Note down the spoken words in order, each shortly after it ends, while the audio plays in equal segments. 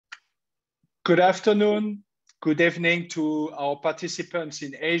Good afternoon, good evening to our participants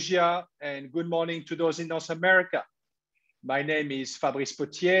in Asia, and good morning to those in North America. My name is Fabrice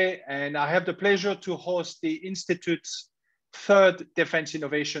Potier, and I have the pleasure to host the Institute's third Defense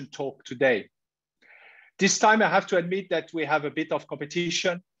Innovation Talk today. This time I have to admit that we have a bit of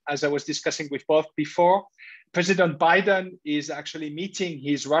competition. As I was discussing with Bob before, President Biden is actually meeting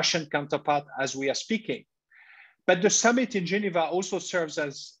his Russian counterpart as we are speaking. But the summit in Geneva also serves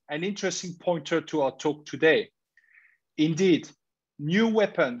as an interesting pointer to our talk today. Indeed, new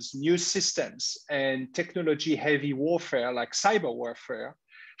weapons, new systems, and technology-heavy warfare like cyber warfare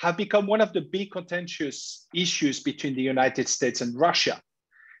have become one of the big contentious issues between the United States and Russia.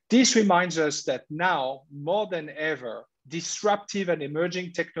 This reminds us that now, more than ever, disruptive and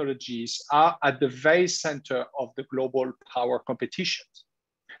emerging technologies are at the very center of the global power competitions.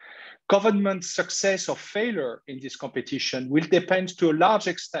 Government success or failure in this competition will depend to a large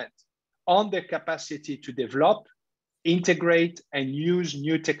extent on their capacity to develop, integrate, and use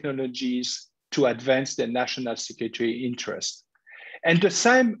new technologies to advance their national security interests. And the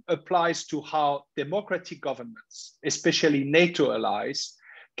same applies to how democratic governments, especially NATO allies,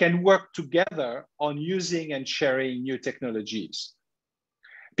 can work together on using and sharing new technologies.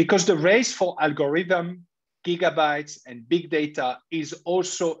 Because the race for algorithm, gigabytes, and big data is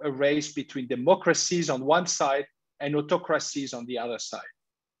also a race between democracies on one side and autocracies on the other side.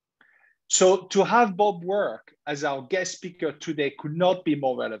 So to have Bob work as our guest speaker today could not be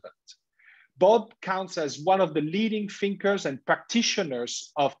more relevant. Bob counts as one of the leading thinkers and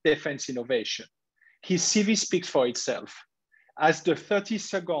practitioners of defense innovation. His CV speaks for itself. As the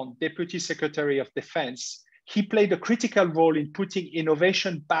 32nd Deputy Secretary of Defense, he played a critical role in putting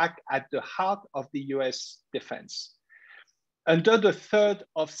innovation back at the heart of the US defense. Under the third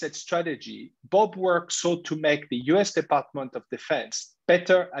offset strategy, Bob work sought to make the US Department of Defense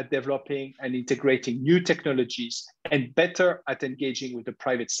better at developing and integrating new technologies and better at engaging with the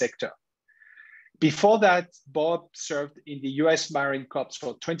private sector. Before that, Bob served in the US Marine Corps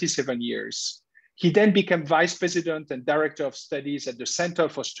for 27 years. He then became Vice President and Director of Studies at the Center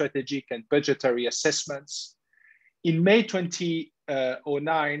for Strategic and Budgetary Assessments. In May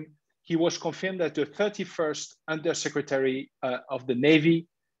 2009, he was confirmed as the 31st Undersecretary of the Navy.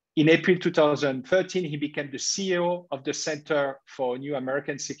 In April 2013, he became the CEO of the Center for New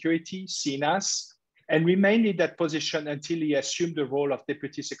American Security, CNAS, and remained in that position until he assumed the role of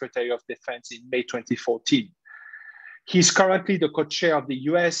Deputy Secretary of Defense in May 2014. He's currently the co-chair of the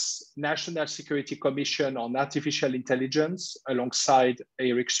US National Security Commission on Artificial Intelligence alongside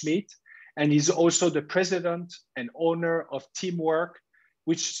Eric Schmidt, and he's also the president and owner of Teamwork,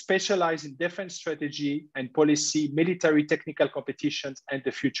 which specializes in defense strategy and policy, military technical competitions, and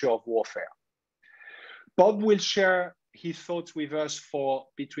the future of warfare. Bob will share his thoughts with us for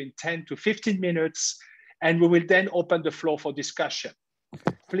between 10 to 15 minutes, and we will then open the floor for discussion.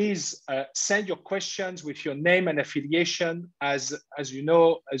 Please send your questions with your name and affiliation. As you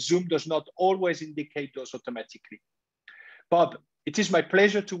know, Zoom does not always indicate those automatically. Bob, it is my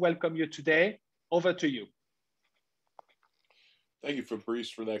pleasure to welcome you today. Over to you. Thank you, Fabrice,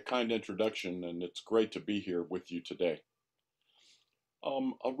 for that kind introduction, and it's great to be here with you today.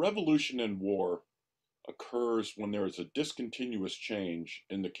 A revolution in war occurs when there is a discontinuous change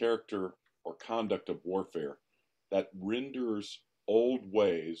in the character or conduct of warfare that renders old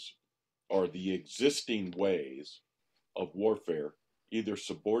ways or the existing ways of warfare either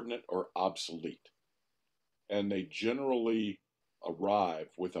subordinate or obsolete. And they generally arrive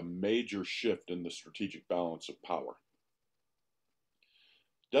with a major shift in the strategic balance of power.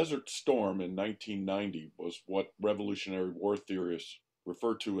 Desert Storm in 1990 was what Revolutionary War theorists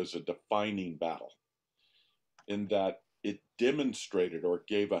refer to as a defining battle, in that it demonstrated or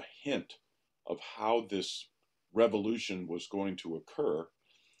gave a hint of how this revolution was going to occur,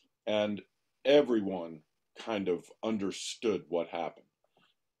 and everyone kind of understood what happened.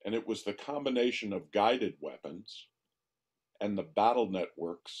 And it was the combination of guided weapons and the battle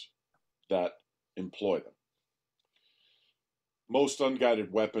networks that employ them. Most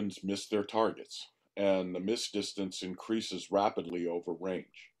unguided weapons miss their targets, and the miss distance increases rapidly over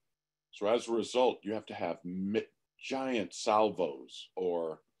range. So as a result, you have to have giant salvos,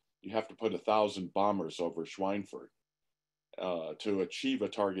 or you have to put 1,000 bombers over Schweinfurt to achieve a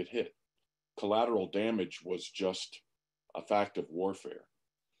target hit. Collateral damage was just a fact of warfare.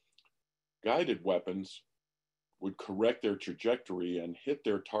 Guided weapons would correct their trajectory and hit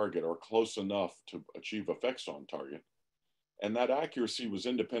their target or close enough to achieve effects on target. And that accuracy was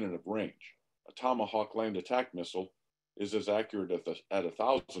independent of range. A Tomahawk land attack missile is as accurate at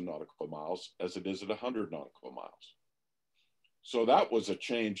 1,000 nautical miles as it is at 100 nautical miles. So that was a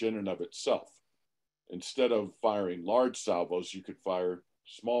change in and of itself. Instead of firing large salvos, you could fire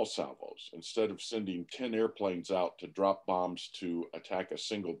small salvos. Instead of sending 10 airplanes out to drop bombs to attack a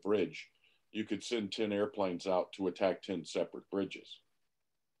single bridge, you could send 10 airplanes out to attack 10 separate bridges.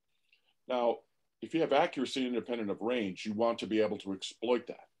 Now, if you have accuracy independent of range, you want to be able to exploit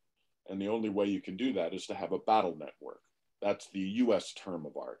that. And the only way you can do that is to have a battle network. That's the US term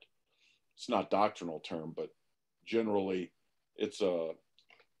of art. It's not a doctrinal term, but generally it's a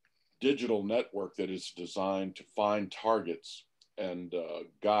digital network that is designed to find targets and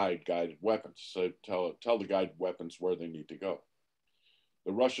guided weapons. So tell the guided weapons where they need to go.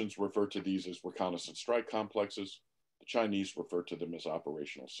 The Russians refer to these as reconnaissance strike complexes. The Chinese refer to them as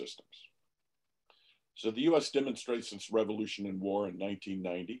operational systems. So the US demonstrates its revolution in war in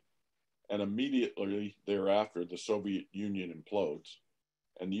 1990, and immediately thereafter, the Soviet Union implodes.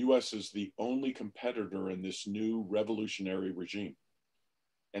 And the US is the only competitor in this new revolutionary regime.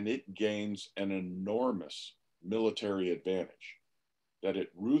 And it gains an enormous military advantage that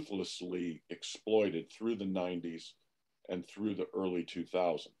it ruthlessly exploited through the 90s and through the early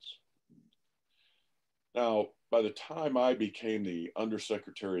 2000s. Now, by the time I became the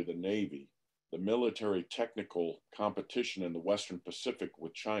Undersecretary of the Navy, the military technical competition in the Western Pacific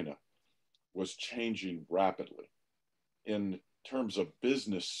with China was changing rapidly. In terms of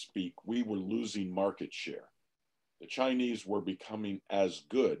business speak, we were losing market share. The Chinese were becoming as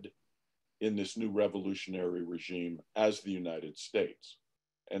good in this new revolutionary regime as the United States,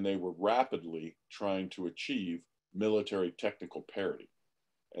 and they were rapidly trying to achieve military technical parity.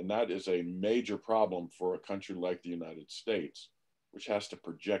 And that is a major problem for a country like the United States, which has to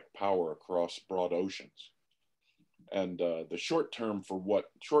project power across broad oceans. And the shorthand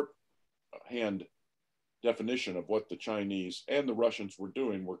definition of what the Chinese and the Russians were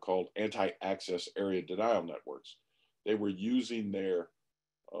doing were called anti-access area denial networks. They were using their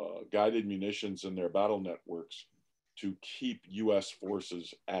guided munitions and their battle networks to keep US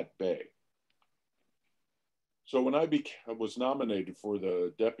forces at bay. So when I was nominated for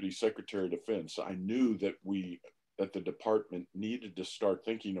the Deputy Secretary of Defense, I knew that the department needed to start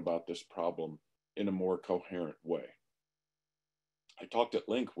thinking about this problem in a more coherent way. I talked at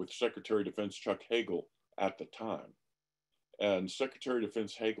length with Secretary of Defense Chuck Hagel at the time, and Secretary of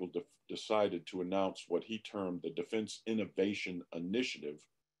Defense Hagel decided to announce what he termed the Defense Innovation Initiative,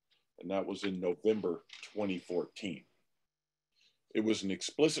 and that was in November 2014. It was an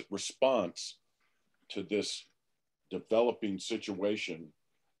explicit response to this developing situation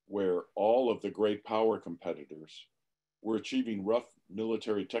where all of the great power competitors were achieving rough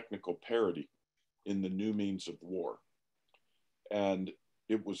military technical parity in the new means of war. And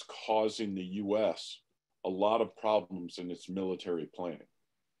it was causing the US a lot of problems in its military planning.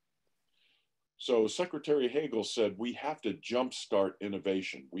 So Secretary Hagel said, we have to jumpstart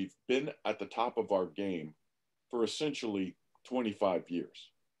innovation. We've been at the top of our game for essentially 25 years.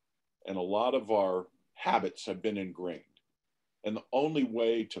 And a lot of our habits have been ingrained. And the only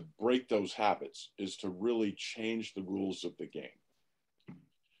way to break those habits is to really change the rules of the game.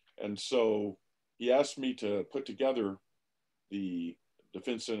 And so he asked me to put together the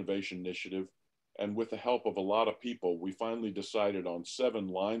Defense Innovation Initiative. And with the help of a lot of people, we finally decided on 7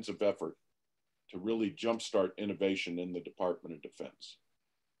 lines of effort to really jumpstart innovation in the Department of Defense.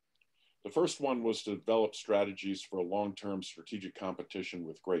 The first one was to develop strategies for a long-term strategic competition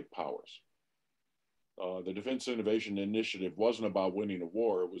with great powers. The Defense Innovation Initiative wasn't about winning a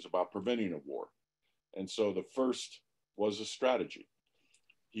war, it was about preventing a war. And so the first was a strategy.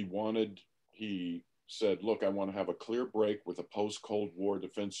 He said, look, I want to have a clear break with a post-Cold War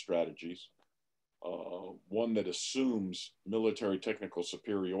defense strategies, one that assumes military technical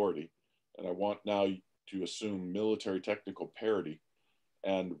superiority, and I want now to assume military technical parity.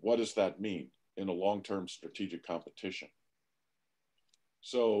 And what does that mean in a long-term strategic competition?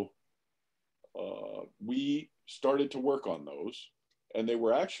 So we started to work on those, and they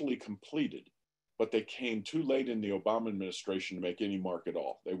were actually completed, but they came too late in the Obama administration to make any mark at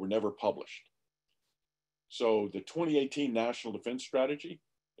all. They were never published. So the 2018 National Defense Strategy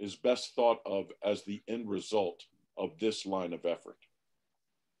is best thought of as the end result of this line of effort.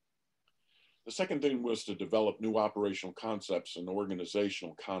 The second thing was to develop new operational concepts and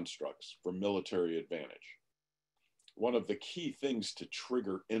organizational constructs for military advantage. One of the key things to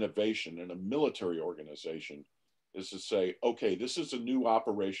trigger innovation in a military organization is to say, okay, this is a new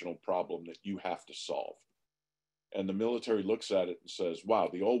operational problem that you have to solve. And the military looks at it and says, wow,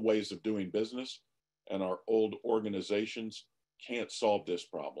 the old ways of doing business and our old organizations can't solve this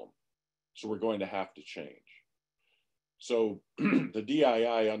problem. So we're going to have to change. So the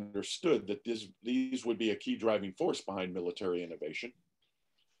DII understood that these would be a key driving force behind military innovation.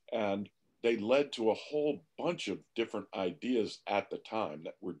 And they led to a whole bunch of different ideas at the time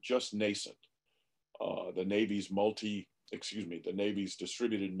that were just nascent. The Navy's the Navy's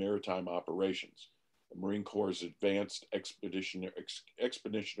distributed maritime operations, the Marine Corps' advanced expeditionary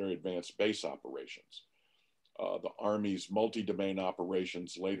advanced base operations, the Army's multi-domain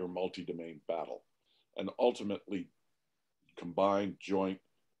operations, later multi-domain battle, and ultimately combined joint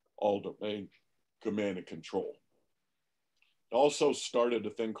all-domain command and control. It also started a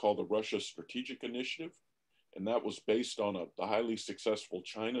thing called the Russia Strategic Initiative, and that was based on the highly successful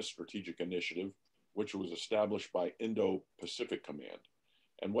China Strategic Initiative, which was established by Indo-Pacific Command.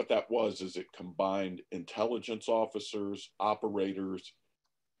 And what that was is it combined intelligence officers, operators,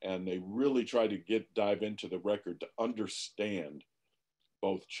 and they really tried to dive into the record to understand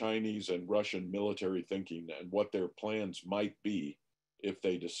both Chinese and Russian military thinking and what their plans might be if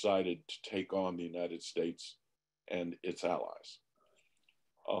they decided to take on the United States and its allies.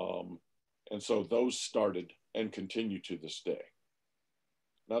 And so those started and continue to this day.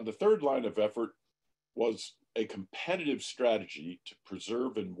 Now, the third line of effort was a competitive strategy to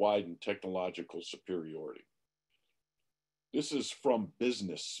preserve and widen technological superiority. This is from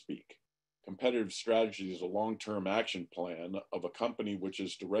business speak. Competitive strategy is a long-term action plan of a company which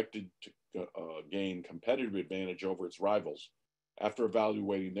is directed to gain competitive advantage over its rivals after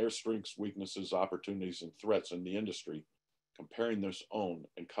evaluating their strengths, weaknesses, opportunities, and threats in the industry, comparing their own,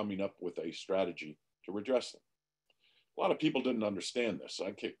 and coming up with a strategy to redress them. A lot of people didn't understand this.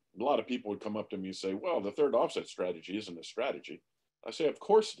 A lot of people would come up to me and say, well, the third offset strategy isn't a strategy. I say, of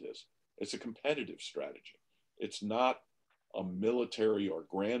course it is. It's a competitive strategy. It's not a military or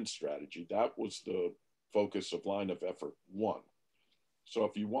grand strategy. That was the focus of line of effort 1. So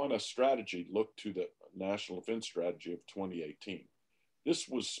if you want a strategy, look to the National Defense Strategy of 2018. This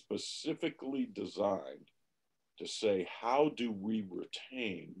was specifically designed to say, how do we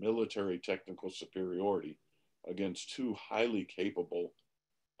retain military technical superiority against two highly capable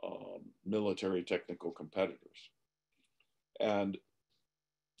military technical competitors? And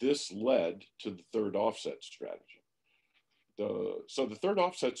this led to the third offset strategy. So the third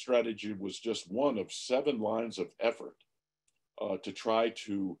offset strategy was just one of 7 lines of effort to try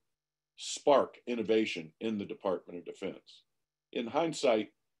to spark innovation in the Department of Defense. In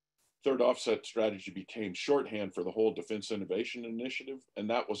hindsight, third offset strategy became shorthand for the whole Defense Innovation Initiative, and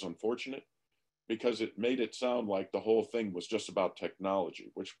that was unfortunate because it made it sound like the whole thing was just about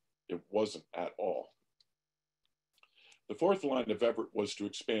technology, which it wasn't at all. The fourth line of effort was to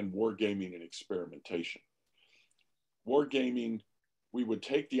expand wargaming and experimentation. Wargaming, we would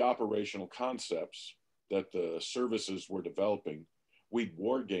take the operational concepts that the services were developing, we'd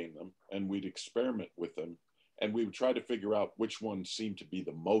wargame them, and we'd experiment with them, and we would try to figure out which ones seemed to be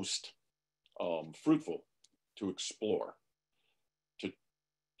the most fruitful to explore. To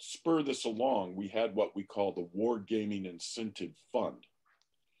spur this along, we had what we call the Wargaming Incentive Fund.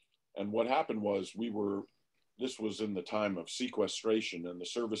 And what happened was this was in the time of sequestration, and the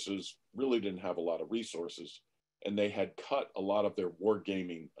services really didn't have a lot of resources, and they had cut a lot of their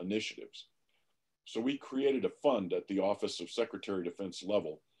wargaming initiatives. So we created a fund at the Office of Secretary of Defense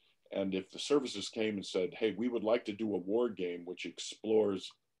level. And if the services came and said, hey, we would like to do a war game which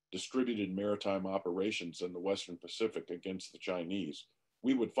explores distributed maritime operations in the Western Pacific against the Chinese,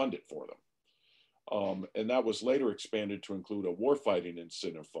 we would fund it for them. And that was later expanded to include a warfighting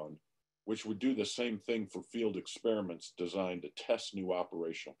incentive fund, which would do the same thing for field experiments designed to test new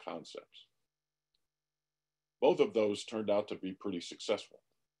operational concepts. Both of those turned out to be pretty successful.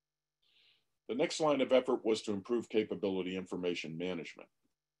 The next line of effort was to improve capability information management.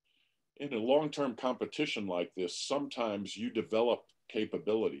 In a long-term competition like this, sometimes you develop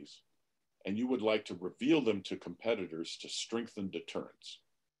capabilities and you would like to reveal them to competitors to strengthen deterrence.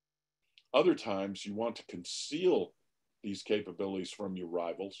 Other times you want to conceal these capabilities from your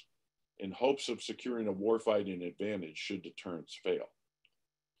rivals in hopes of securing a warfighting advantage should deterrence fail.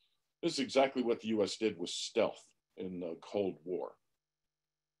 This is exactly what the US did with stealth in the Cold War.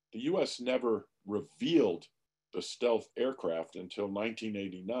 The US never revealed the stealth aircraft until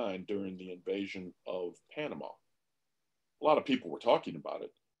 1989 during the invasion of Panama. A lot of people were talking about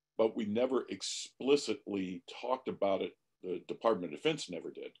it, but we never explicitly talked about it. The Department of Defense never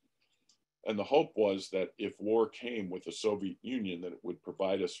did. And the hope was that if war came with the Soviet Union, that it would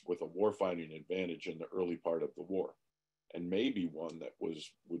provide us with a warfighting advantage in the early part of the war, and maybe one that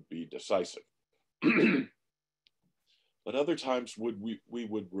would be decisive. But other times we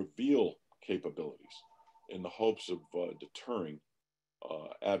would reveal capabilities in the hopes of deterring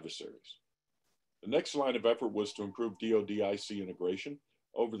adversaries. The next line of effort was to improve DoD-IC integration.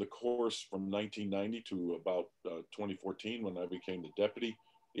 Over the course from 1990 to about 2014, when I became the deputy,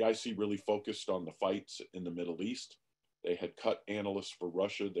 the IC really focused on the fights in the Middle East. They had cut analysts for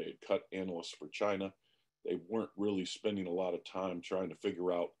Russia. They had cut analysts for China. They weren't really spending a lot of time trying to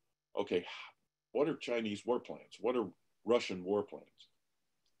figure out, okay, what are Chinese war plans? What are Russian war plans?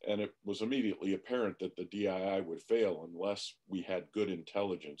 And it was immediately apparent that the DII would fail unless we had good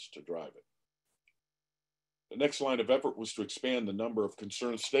intelligence to drive it. The next line of effort was to expand the number of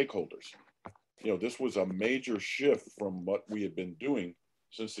concerned stakeholders. This was a major shift from what we had been doing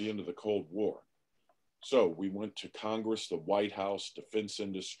since the end of the Cold War. So we went to Congress, the White House, defense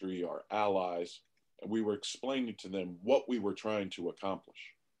industry, our allies, and we were explaining to them what we were trying to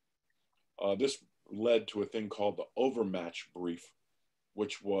accomplish. This led to a thing called the overmatch brief,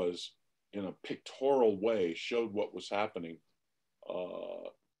 which was, in a pictorial way, showed what was happening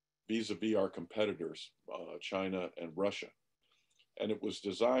vis-a-vis our competitors, China and Russia. And it was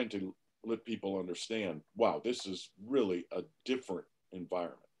designed to let people understand, wow, this is really a different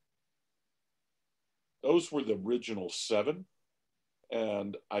environment. Those were the original 7.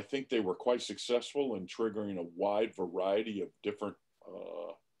 And I think they were quite successful in triggering a wide variety of different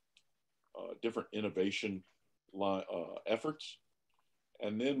innovation efforts.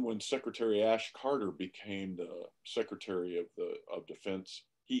 And then when Secretary Ash Carter became the Secretary of Defense,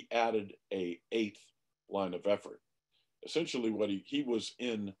 he added a 8th line of effort. Essentially, what he was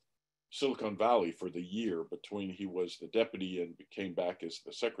in Silicon Valley for the year between he was the deputy and came back as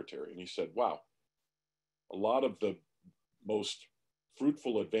the secretary. And he said, wow, a lot of the most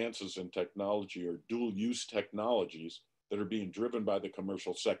fruitful advances in technology are dual use technologies that are being driven by the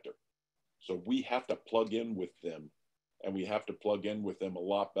commercial sector. So we have to plug in with them, and we have to plug in with them a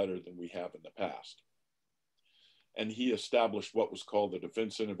lot better than we have in the past. And he established what was called the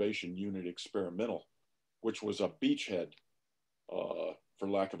Defense Innovation Unit Experimental, which was a beachhead, for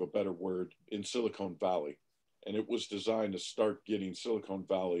lack of a better word, in Silicon Valley. And it was designed to start getting Silicon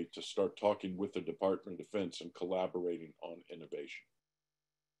Valley to start talking with the Department of Defense and collaborating on innovation.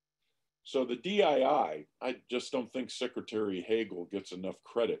 So the DII, I just don't think Secretary Hagel gets enough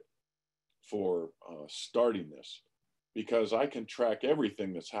credit for starting this, because I can track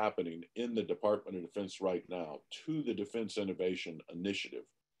everything that's happening in the Department of Defense right now to the Defense Innovation Initiative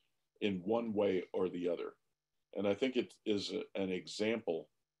in one way or the other. And I think it is an example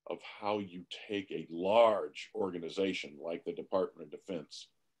of how you take a large organization like the Department of Defense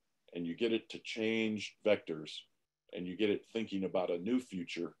and you get it to change vectors and you get it thinking about a new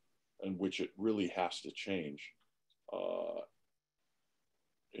future in which it really has to change,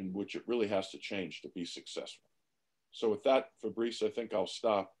 to be successful. So with that, Fabrice, I think I'll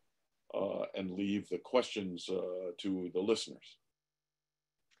stop and leave the questions to the listeners.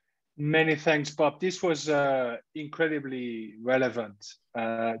 Many thanks, Bob. This was incredibly relevant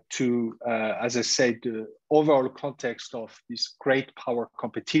to, as I said, the overall context of this great power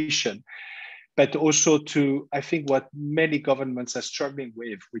competition, but also to, I think, what many governments are struggling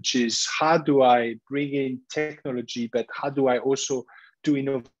with, which is how do I bring in technology, but how do I also do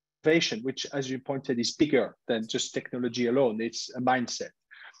innovation, which, as you pointed, is bigger than just technology alone. It's a mindset.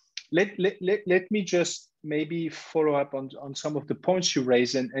 Let me just maybe follow up on some of the points you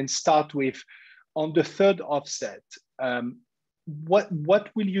raised and start with on the third offset. What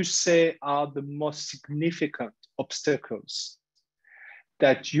will you say are the most significant obstacles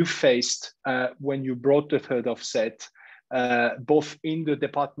that you faced when you brought the third offset, both in the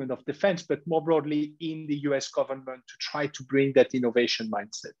Department of Defense, but more broadly in the US government to try to bring that innovation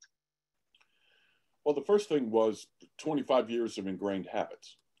mindset? Well, the first thing was 25 years of ingrained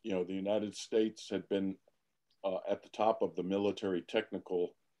habits. The United States had been at the top of the military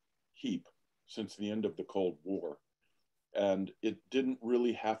technical heap since the end of the Cold War. And it didn't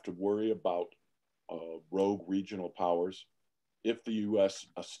really have to worry about rogue regional powers. If the US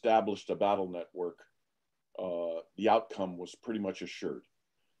established a battle network, the outcome was pretty much assured.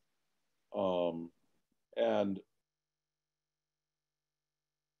 And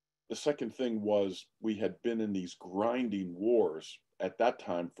the second thing was we had been in these grinding wars at that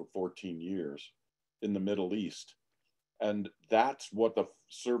time for 14 years in the Middle East. And that's what the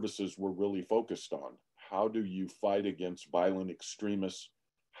services were really focused on. How do you fight against violent extremists?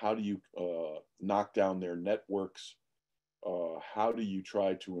 How do you knock down their networks? How do you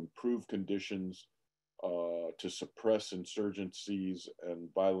try to improve conditions to suppress insurgencies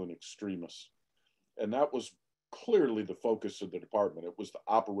and violent extremists? And that was clearly the focus of the department. It was the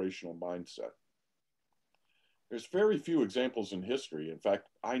operational mindset. There's very few examples in history, in fact,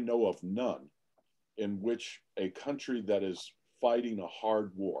 I know of none, in which a country that is fighting a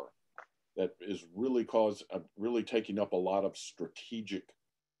hard war that is really taking up a lot of strategic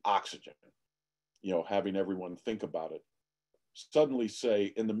oxygen, having everyone think about it, suddenly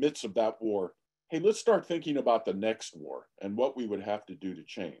say in the midst of that war, hey, let's start thinking about the next war and what we would have to do to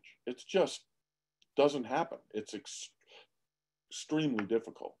change. It just doesn't happen. It's extremely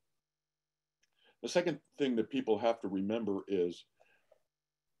difficult. The second thing that people have to remember is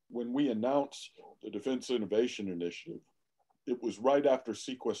when we announced the Defense Innovation Initiative, it was right after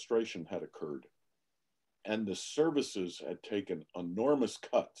sequestration had occurred, and the services had taken enormous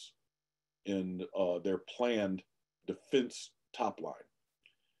cuts in their planned defense top line.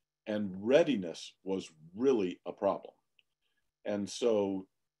 And readiness was really a problem. And so,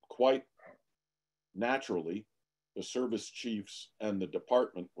 quite naturally, the service chiefs and the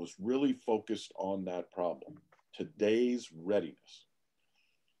department was really focused on that problem, today's readiness.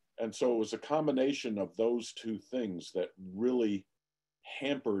 And so it was a combination of those two things that really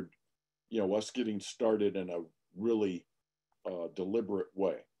hampered, us getting started in a really deliberate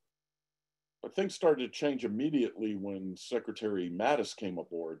way. But things started to change immediately when Secretary Mattis came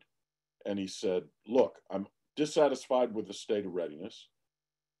aboard, and he said, look, I'm dissatisfied with the state of readiness.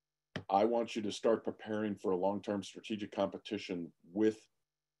 I want you to start preparing for a long-term strategic competition with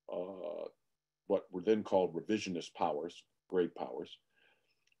what were then called revisionist powers, great powers.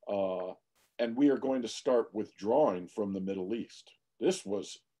 And we are going to start withdrawing from the Middle East. This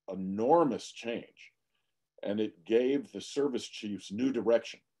was enormous change, and it gave the service chiefs new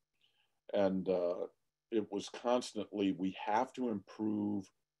direction. And it was constantly, we have to improve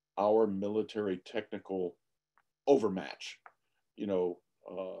our military technical overmatch.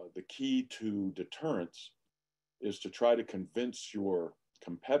 The key to deterrence is to try to convince your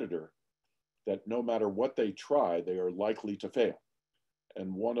competitor that no matter what they try, they are likely to fail.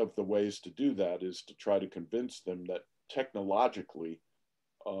 And one of the ways to do that is to try to convince them that technologically,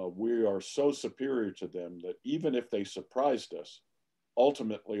 we are so superior to them that even if they surprised us,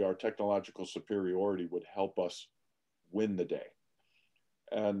 ultimately our technological superiority would help us win the day.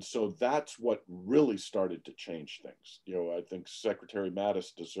 And so that's what really started to change things. I think Secretary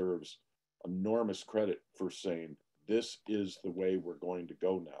Mattis deserves enormous credit for saying, this is the way we're going to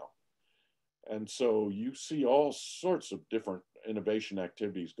go now. And so you see all sorts of different innovation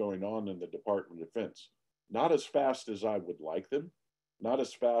activities going on in the Department of Defense. Not as fast as I would like them, not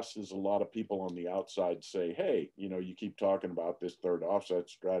as fast as a lot of people on the outside say, hey, you keep talking about this third offset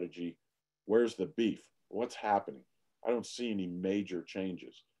strategy. Where's the beef? What's happening? I don't see any major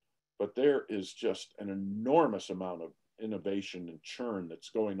changes, but there is just an enormous amount of innovation and churn that's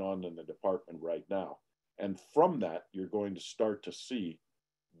going on in the department right now. And from that, you're going to start to see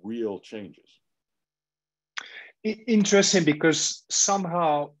real changes. Interesting, because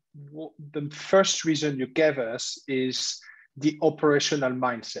somehow the first reason you gave us is the operational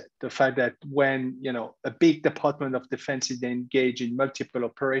mindset, the fact that when a big Department of Defense is engaged in multiple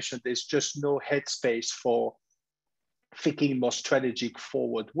operations, there's just no headspace for thinking more strategic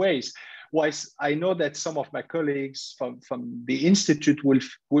forward ways. Whilst I know that some of my colleagues from the Institute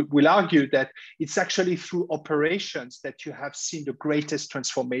will argue that it's actually through operations that you have seen the greatest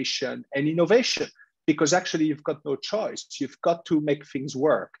transformation and innovation, because actually you've got no choice. You've got to make things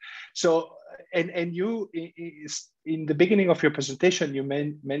work. So, and you, in the beginning of your presentation, you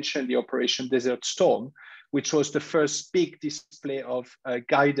mentioned the Operation Desert Storm, which was the first big display of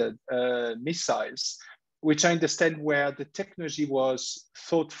guided missiles, which I understand where the technology was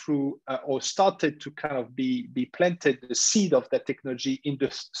thought through or started to kind of be planted, the seed of that technology in the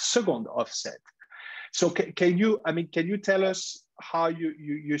second offset. So can you tell us how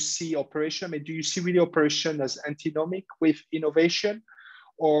you see operation? I mean, do you see really operation as antinomic with innovation,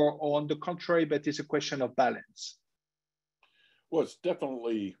 or on the contrary, but it's a question of balance? Well, it's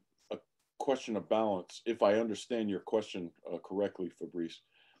definitely a question of balance, if I understand your question correctly, Fabrice.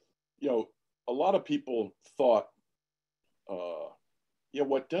 A lot of people thought,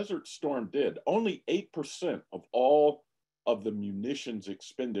 what Desert Storm did, only 8% of all of the munitions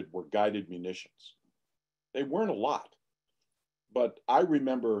expended were guided munitions. They weren't a lot. But I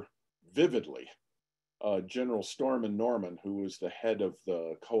remember vividly General Stormin Norman, who was the head of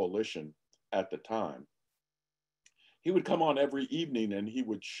the coalition at the time. He would come on every evening and he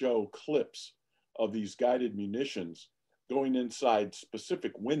would show clips of these guided munitions going inside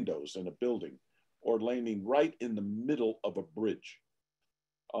specific windows in a building or landing right in the middle of a bridge.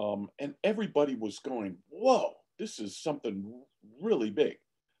 And everybody was going, whoa, this is something really big.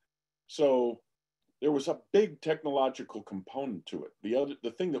 So there was a big technological component to it.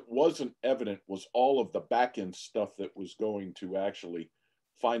 The thing that wasn't evident was all of the back-end stuff that was going to actually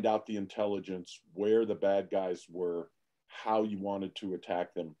find out the intelligence, where the bad guys were, how you wanted to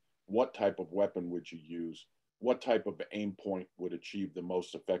attack them, what type of weapon would you use, what type of aim point would achieve the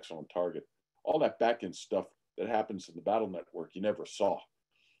most effects on target. All that back-end stuff that happens in the battle network you never saw.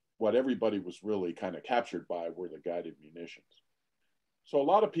 What everybody was really kind of captured by were the guided munitions. So a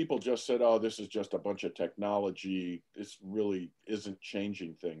lot of people just said, oh, this is just a bunch of technology. This really isn't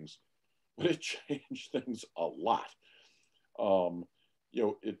changing things. But it changed things a lot.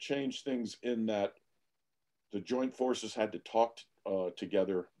 It changed things in that the joint forces had to talk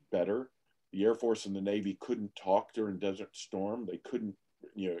together better. The Air Force and the Navy couldn't talk during Desert Storm. They couldn't,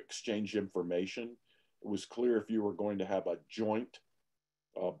 exchange information. It was clear if you were going to have a joint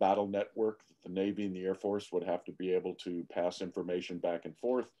battle network, the Navy and the Air Force would have to be able to pass information back and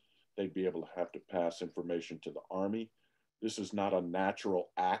forth. They'd be able to have to pass information to the Army. This is not a natural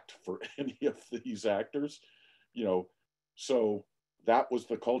act for any of these actors, so that was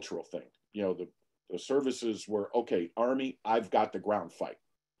the cultural thing. The services were, okay, Army, I've got the ground fight.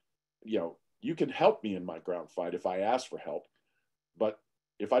 You can help me in my ground fight if I ask for help, but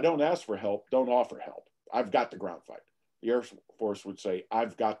if I don't ask for help, don't offer help. I've got the ground fight. The Air Force would say,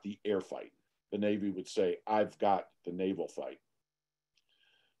 I've got the air fight. The Navy would say, I've got the naval fight.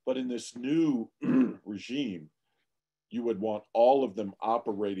 But in this new regime, you would want all of them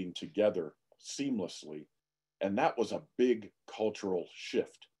operating together seamlessly. And that was a big cultural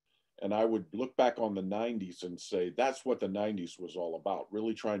shift. And I would look back on the 90s and say, that's what the 90s was all about,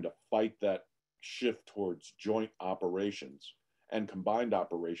 really trying to fight that shift towards joint operations and combined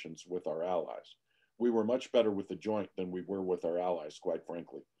operations with our allies. We were much better with the joint than we were with our allies, quite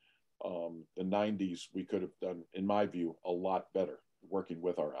frankly. The 90s, we could have done, in my view, a lot better working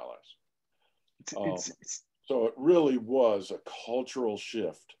with our allies. So it really was a cultural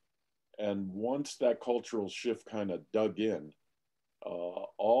shift. And once that cultural shift kind of dug in,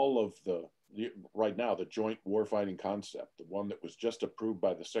 all of right now, the joint warfighting concept, the one that was just approved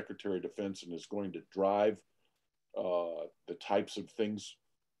by the Secretary of Defense and is going to drive the types of things,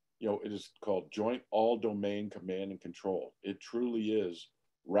 it is called Joint All-Domain Command and Control. It truly is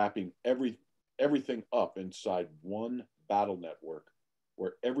wrapping everything up inside one battle network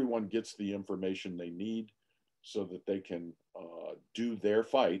where everyone gets the information they need so that they can do their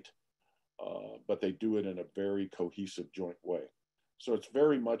fight, but they do it in a very cohesive joint way. So it's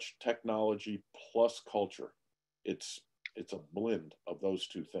very much technology plus culture. It's a blend of those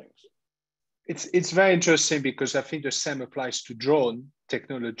two things. It's very interesting because I think the same applies to drone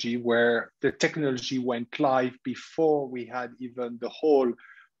technology, where the technology went live before we had even the whole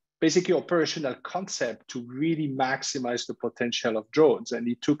basically operational concept to really maximize the potential of drones. And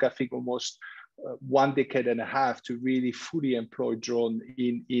it took, I think, almost 1 decade and a half to really fully employ drone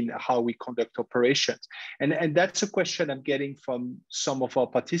in how we conduct operations. And that's a question I'm getting from some of our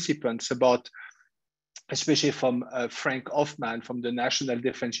participants about, especially from Frank Hoffman from the National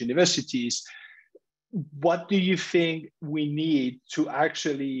Defense Universities. What do you think we need to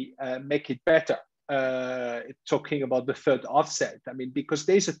actually make it better? Talking about the third offset, I mean, because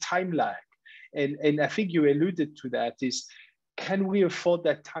there's a time lag. And I think you alluded to that, is can we afford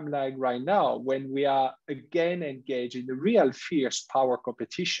that time lag right now when we are again engaged in a real fierce power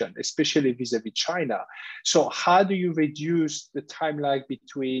competition, especially vis-a-vis China? So how do you reduce the time lag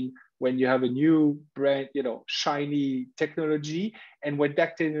between when you have a new brand, shiny technology, and when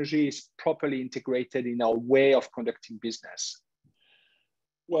that technology is properly integrated in our way of conducting business?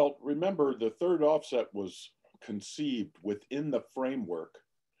 Well, remember, the third offset was conceived within the framework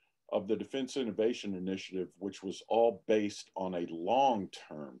of the Defense Innovation Initiative, which was all based on a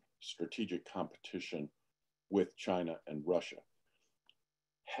long-term strategic competition with China and Russia.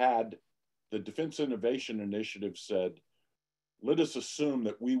 Had the Defense Innovation Initiative said, let us assume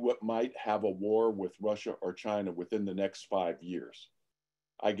that we might have a war with Russia or China within the next 5 years,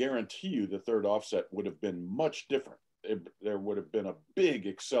 I guarantee you the third offset would have been much different. There would have been a big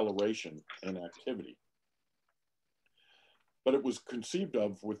acceleration in activity. But it was conceived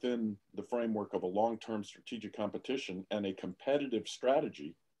of within the framework of a long-term strategic competition and a competitive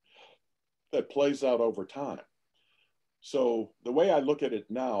strategy that plays out over time. So the way I look at it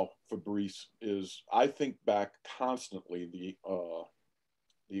now, Fabrice, is I think back constantly.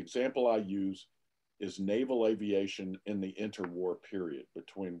 The example I use is naval aviation in the interwar period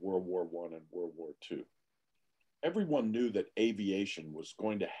between World War I and World War II. Everyone knew that aviation was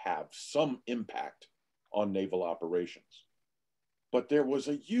going to have some impact on naval operations. But there was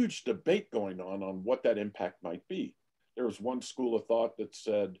a huge debate going on what that impact might be. There was one school of thought that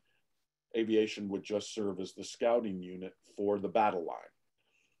said aviation would just serve as the scouting unit for the battle line.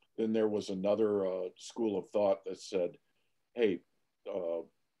 Then there was another school of thought that said, hey,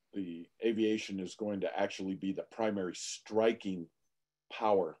 the aviation is going to actually be the primary striking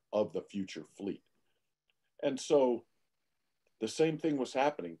power of the future fleet. And so the same thing was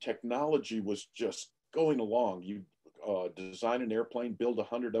happening. Technology was just going along. You design an airplane, build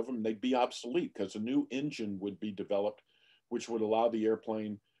 100 of them, they'd be obsolete because a new engine would be developed, which would allow the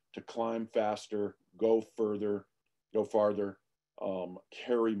airplane to climb faster, go further, go farther,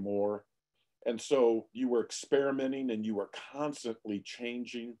 carry more. And so you were experimenting and you were constantly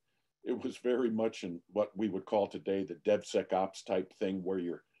changing. It was very much in what we would call today the DevSecOps type thing, where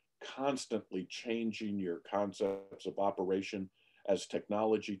you're constantly changing your concepts of operation as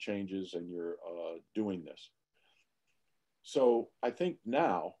technology changes and you're doing this. So I think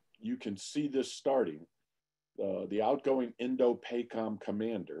now you can see this starting. The outgoing Indo-PACOM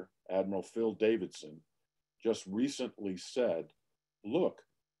commander, Admiral Phil Davidson, just recently said, look,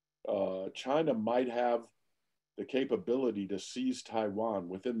 China might have the capability to seize Taiwan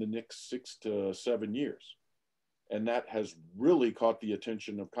within the next 6 to 7 years. And that has really caught the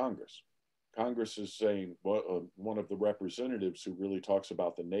attention of Congress. Congress is saying, one of the representatives who really talks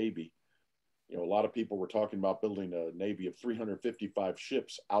about the Navy, a lot of people were talking about building a Navy of 355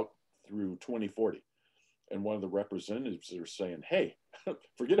 ships out through 2040. And one of the representatives are saying, hey,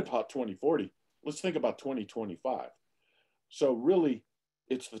 forget about 2040. Let's think about 2025. So really,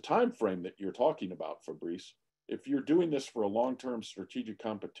 it's the time frame that you're talking about, Fabrice. If you're doing this for a long-term strategic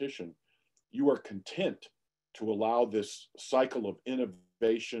competition, you are content to allow this cycle of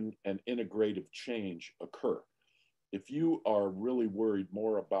innovation and integrative change occur. If you are really worried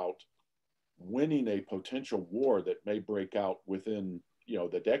more about winning a potential war that may break out within,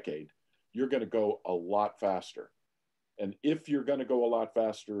 the decade, you're going to go a lot faster. And if you're going to go a lot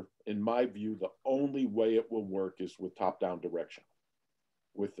faster, in my view, the only way it will work is with top-down direction,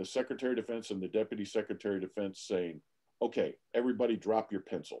 with the Secretary of Defense and the Deputy Secretary of Defense saying, okay, everybody drop your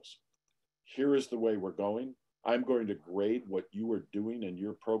pencils. Here is the way we're going. I'm going to grade what you are doing in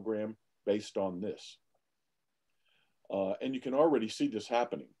your program based on this. And you can already see this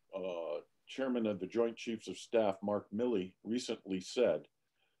happening. Chairman of the Joint Chiefs of Staff, Mark Milley, recently said,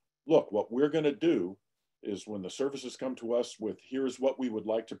 look, what we're going to do is when the services come to us with, here's what we would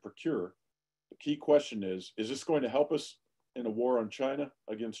like to procure, the key question is this going to help us in a war on China,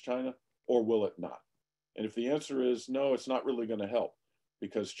 against China, or will it not? And if the answer is no, it's not really going to help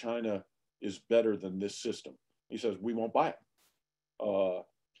because China is better than this system, he says, we won't buy it.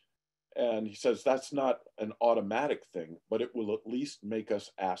 And he says that's not an automatic thing, but it will at least make us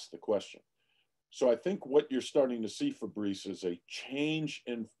ask the question. So I think what you're starting to see, Fabrice, is a change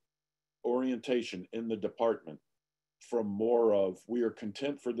in orientation in the department from more of we are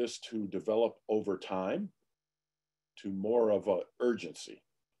content for this to develop over time to more of an urgency.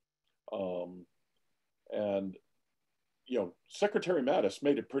 And, Secretary Mattis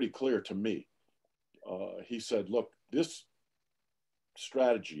made it pretty clear to me. He said, look, this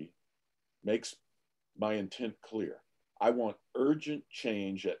strategy makes my intent clear. I want urgent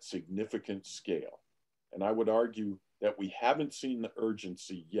change at significant scale. And I would argue that we haven't seen the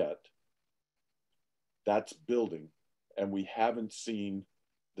urgency yet. That's building. And we haven't seen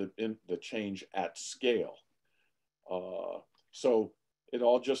the change at scale. So it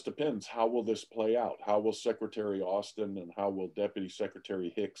all just depends. How will this play out? How will Secretary Austin and how will Deputy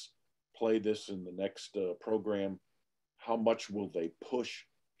Secretary Hicks play this in the next program? How much will they push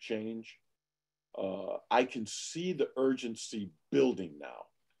change? I can see the urgency building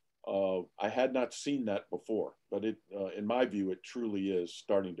now. I had not seen that before, but in my view, it truly is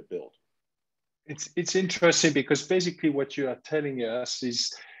starting to build. It's interesting because basically what you are telling us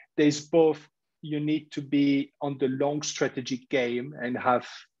is there's both you need to be on the long strategic game and have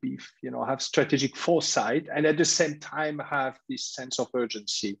strategic foresight, and at the same time have this sense of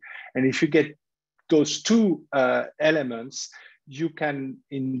urgency. And if you get those two elements, you can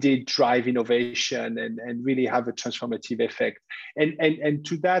indeed drive innovation and really have a transformative effect. And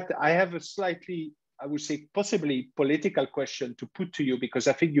to that, I have a slightly, I would say, possibly political question to put to you, because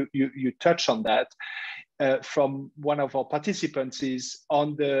I think you touch on that from one of our participants is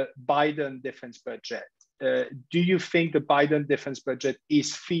on the Biden defense budget. Do you think the Biden defense budget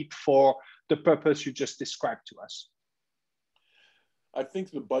is fit for the purpose you just described to us? I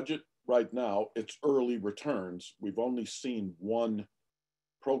think the budget right now, it's early returns. We've only seen one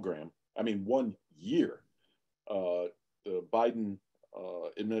year. The Biden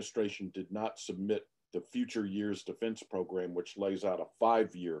administration did not submit the future years defense program, which lays out a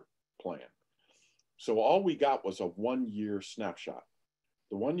 5-year plan. So all we got was a 1-year snapshot.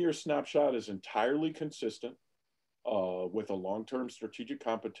 The 1-year snapshot is entirely consistent with a long-term strategic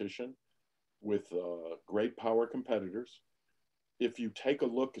competition with great power competitors. If you take a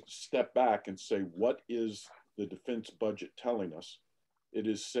look, step back and say, what is the defense budget telling us? It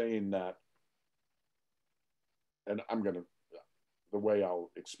is saying that, and the way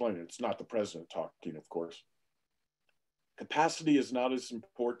I'll explain it, it's not the president talking, of course. Capacity is not as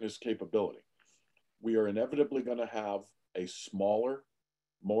important as capability. We are inevitably going to have a smaller,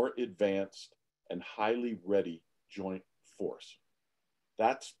 more advanced, and highly ready joint force.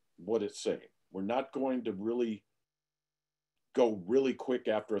 That's what it's saying. We're not going to really go really quick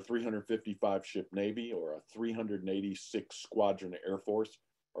after a 355 ship Navy or a 386 squadron Air Force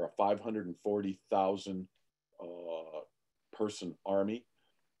or a 540,000 person Army.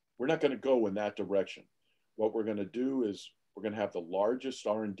 We're not going to go in that direction. What we're going to do is we're going to have the largest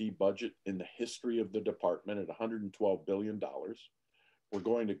R&D budget in the history of the department at $112 billion. We're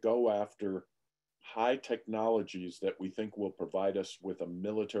going to go after high technologies that we think will provide us with a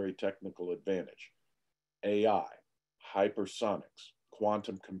military technical advantage. AI, hypersonics,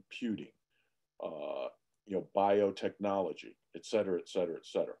 quantum computing, biotechnology, et cetera, et cetera, et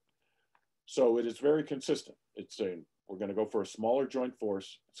cetera. So it is very consistent. It's saying we're going to go for a smaller joint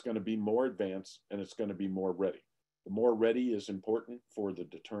force. It's going to be more advanced and it's going to be more ready. The more ready is important for the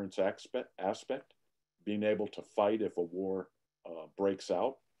deterrence aspect, being able to fight if a war breaks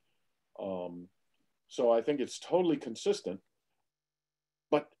out. So I think it's totally consistent,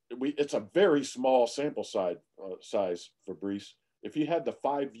 but it's a very small sample size, Fabrice. If you had the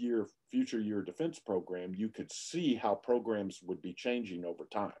 5-year future year defense program, you could see how programs would be changing over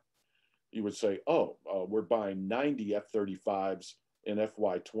time. You would say, we're buying 90 F-35s in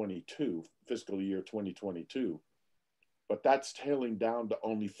FY22, fiscal year 2022, but that's tailing down to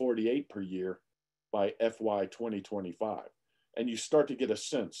only 48 per year by FY 2025. And you start to get a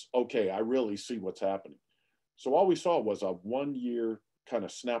sense, okay, I really see what's happening. So all we saw was a 1-year kind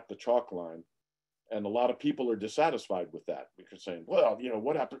of snap the chalk line. And a lot of people are dissatisfied with that because saying, well,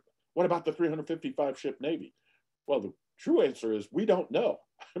 what happened? What about the 355 ship Navy? Well, the true answer is we don't know.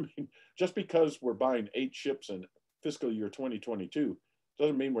 I mean, just because we're buying 8 ships in fiscal year 2022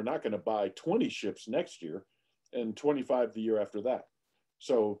 doesn't mean we're not going to buy 20 ships next year and 25 the year after that.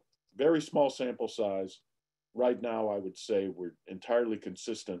 So very small sample size. Right now, I would say we're entirely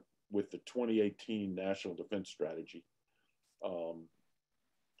consistent with the 2018 National Defense Strategy.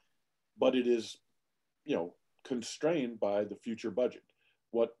 But it is, constrained by the future budget.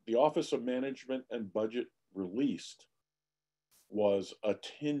 What the Office of Management and Budget released was a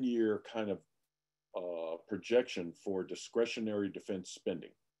 10-year kind of projection for discretionary defense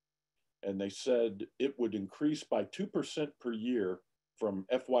spending. And they said it would increase by 2% per year from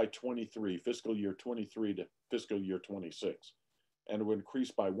FY23, fiscal year 23 to fiscal year 26. And it would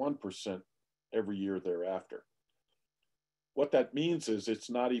increase by 1% every year thereafter. What that means is it's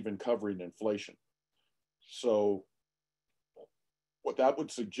not even covering inflation. So what that would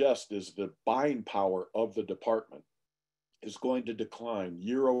suggest is the buying power of the department is going to decline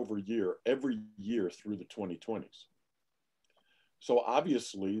year over year, every year through the 2020s. So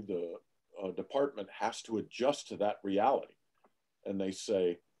obviously the department has to adjust to that reality. And they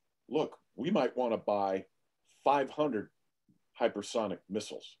say, look, we might want to buy 500 hypersonic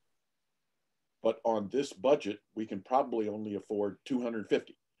missiles. But on this budget, we can probably only afford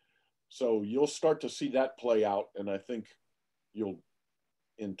 250. So you'll start to see that play out. And I think in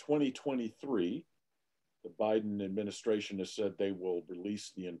 2023, the Biden administration has said they will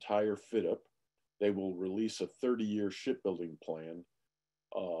release the entire FIDP. They will release a 30-year shipbuilding plan.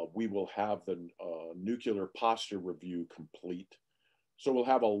 We will have the nuclear posture review complete. So we'll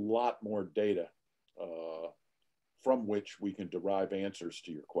have a lot more data from which we can derive answers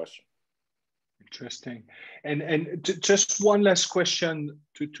to your question. Interesting. And just one last question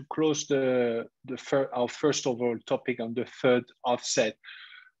to close our first overall topic on the third offset.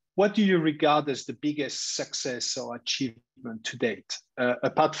 What do you regard as the biggest success or achievement to date,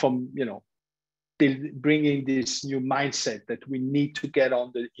 apart from bringing this new mindset that we need to get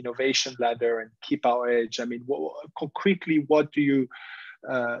on the innovation ladder and keep our edge? I mean, concretely, what do you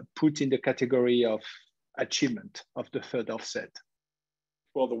put in the category of achievement of the third offset?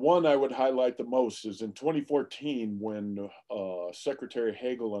 Well, the one I would highlight the most is in 2014, when Secretary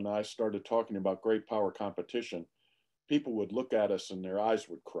Hagel and I started talking about great power competition, people would look at us and their eyes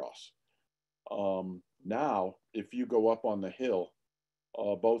would cross. Now, if you go up on the Hill,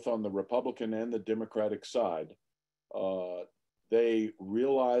 both on the Republican and the Democratic side, they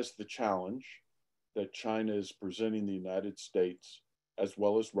realize the challenge that China is presenting the United States as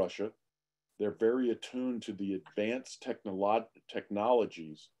well as Russia. They're very attuned to the advanced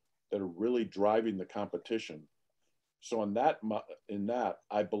technologies that are really driving the competition. So in that,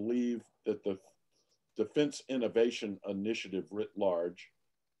 I believe that the Defense Innovation Initiative writ large,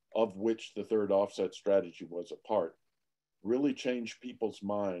 of which the third offset strategy was a part, really change people's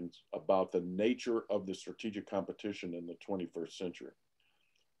minds about the nature of the strategic competition in the 21st century.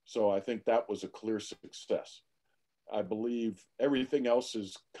 So I think that was a clear success. I believe everything else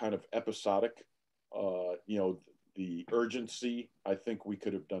is kind of episodic. The urgency, I think we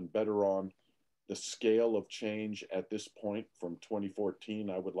could have done better on. The scale of change at this point from 2014,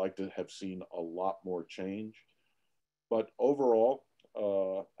 I would like to have seen a lot more change. But overall,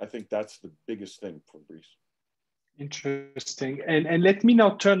 I think that's the biggest thing, Fabrice. Interesting. And let me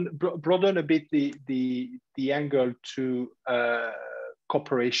now broaden a bit the angle to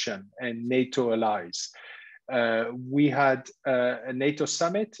cooperation and NATO allies. We had a NATO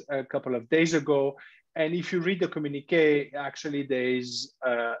summit a couple of days ago. And if you read the communique, actually, there is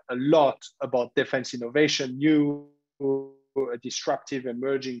a lot about defense innovation, new disruptive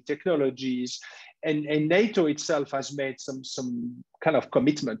emerging technologies. And NATO itself has made some kind of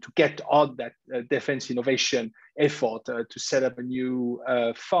commitment to get on that defense innovation effort, to set up a new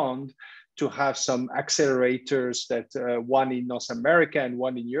fund, to have some accelerators, that one in North America and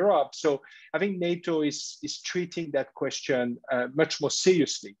one in Europe. So I think NATO is treating that question much more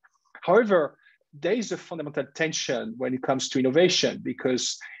seriously. However, there is a fundamental tension when it comes to innovation,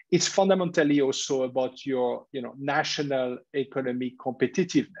 because it's fundamentally also about your national economic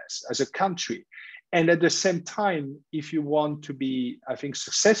competitiveness as a country. And at the same time, if you want to be, I think,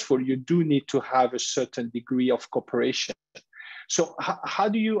 successful, you do need to have a certain degree of cooperation. So how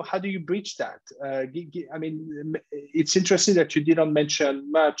do you bridge that? I mean, it's interesting that you didn't mention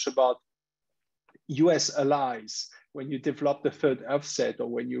much about US allies when you developed the third offset, or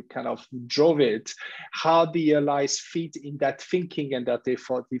when you kind of drove it, how the allies fit in that thinking and that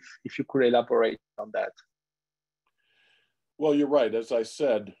effort, if you could elaborate on that. Well, you're right. As I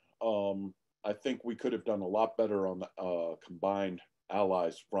said, I think we could have done a lot better on the combined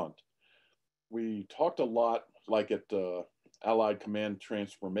allies front. We talked a lot, like at Allied Command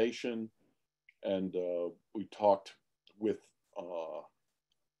Transformation, and we talked with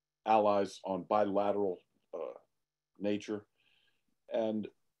allies on bilateral nature. And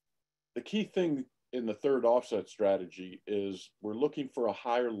the key thing in the third offset strategy is we're looking for a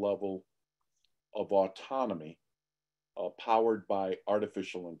higher level of autonomy powered by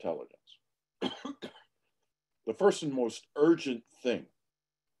artificial intelligence. The first and most urgent thing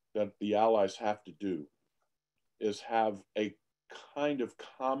that the allies have to do is have a kind of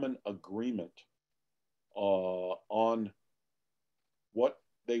common agreement on what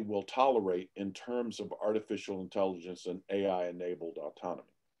they will tolerate in terms of artificial intelligence and AI-enabled autonomy.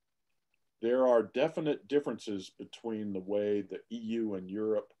 There are definite differences between the way the EU and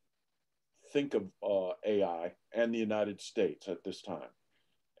Europe think of AI and the United States at this time.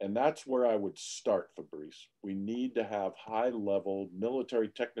 And that's where I would start, Fabrice. We need to have high-level military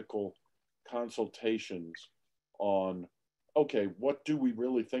technical consultations on, okay, what do we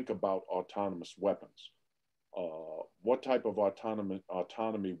really think about autonomous weapons? What type of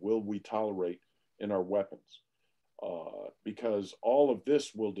autonomy will we tolerate in our weapons? Because all of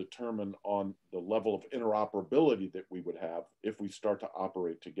this will determine on the level of interoperability that we would have if we start to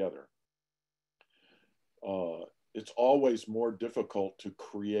operate together. It's always more difficult to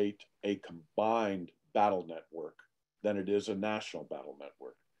create a combined battle network than it is a national battle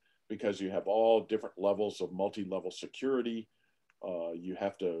network, because you have all different levels of multi-level security. You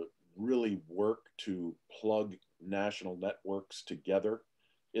have to really work to plug national networks together.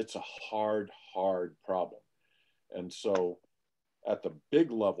 It's a hard problem. And so at the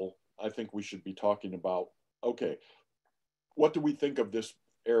big level, I think we should be talking about, okay, what do we think of this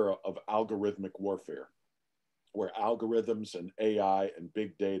era of algorithmic warfare, where algorithms and AI and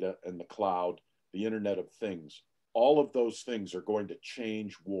big data and the cloud, the Internet of Things, all of those things are going to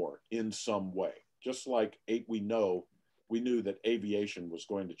change war in some way. Just like we knew that aviation was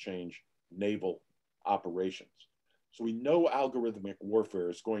going to change naval operations. So we know algorithmic warfare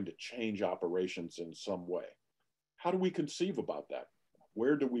is going to change operations in some way. How do we conceive about that?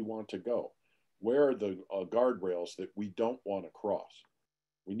 Where do we want to go? Where are the guardrails that we don't want to cross?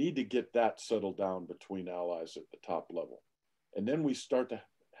 We need to get that settled down between allies at the top level. And then we start to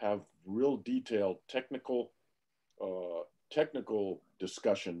have real detailed technical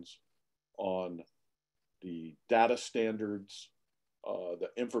discussions on the data standards, the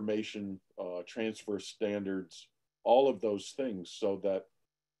information transfer standards, all of those things, so that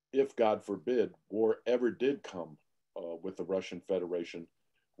if, God forbid, war ever did come with the Russian Federation,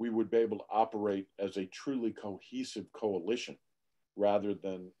 we would be able to operate as a truly cohesive coalition rather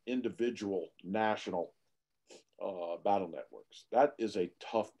than individual national battle networks. That is a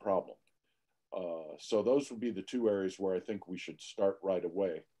tough problem. So those would be the two areas where I think we should start right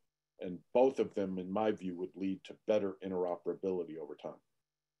away. And both of them, in my view, would lead to better interoperability over time.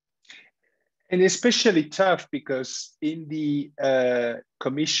 And especially tough because in the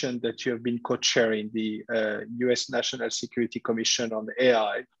commission that you have been co-chairing, the US National Security Commission on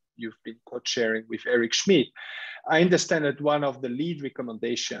AI, you've been co-chairing with Eric Schmidt. I understand that one of the lead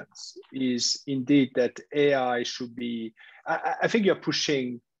recommendations is indeed that AI should be, I think you're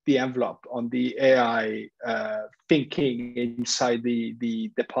pushing the envelope on the AI thinking inside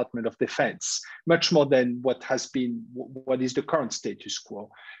the Department of Defense, much more than what has been, what is the current status quo.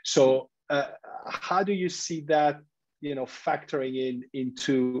 So how do you see that, factoring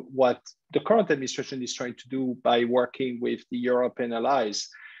into what the current administration is trying to do by working with the European allies,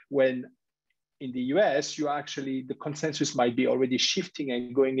 when in the US, the consensus might be already shifting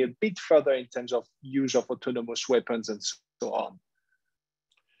and going a bit further in terms of use of autonomous weapons and so on?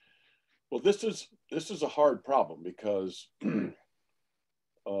 Well, this is a hard problem because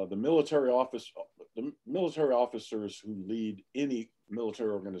the military officers who lead any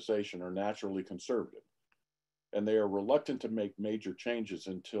military organization are naturally conservative, and they are reluctant to make major changes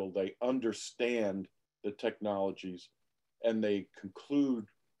until they understand the technologies and they conclude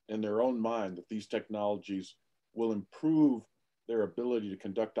in their own mind that these technologies will improve their ability to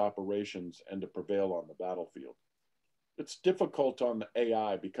conduct operations and to prevail on the battlefield. It's difficult on the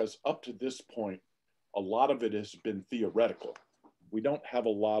AI because up to this point, a lot of it has been theoretical. We don't have a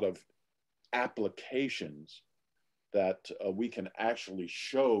lot of applications that we can actually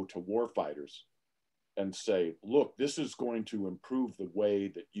show to warfighters and say, look, this is going to improve the way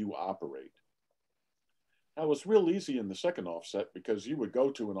that you operate. Now, it was real easy in the second offset because you would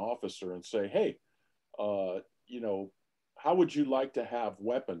go to an officer and say, hey, how would you like to have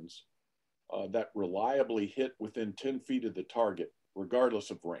weapons that reliably hit within 10 feet of the target,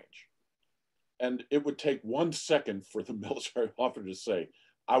 regardless of range? And it would take 1 second for the military officer to say,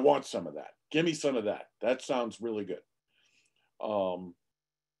 I want some of that. Give me some of that. That sounds really good.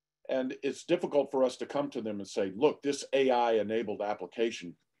 And it's difficult for us to come to them and say, look, this AI-enabled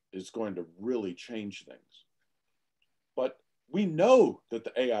application is going to really change things. But we know that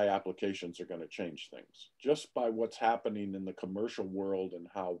the AI applications are going to change things just by what's happening in the commercial world and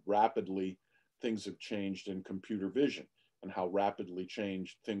how rapidly things have changed in computer vision and how rapidly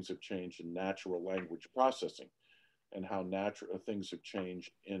things have changed in natural language processing and how things have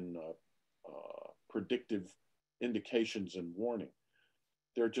changed in predictive indications and warning.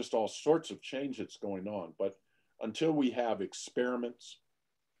 There are just all sorts of changes going on. But until we have experiments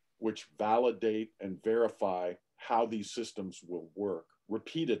which validate and verify how these systems will work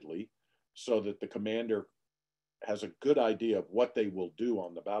repeatedly so that the commander has a good idea of what they will do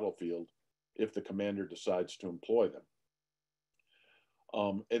on the battlefield if the commander decides to employ them.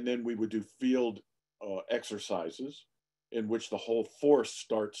 And then we would do field exercises in which the whole force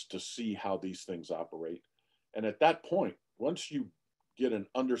starts to see how these things operate. And at that point, once you get an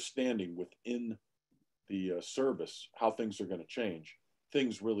understanding within the service how things are going to change,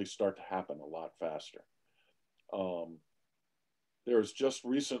 things really start to happen a lot faster. There's just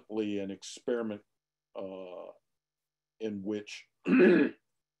recently an experiment in which an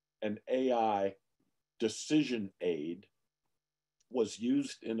AI decision aid was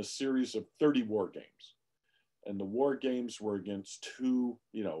used in a series of 30 war games. And the war games were against two,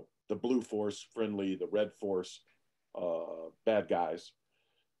 the blue force friendly, the red force bad guys.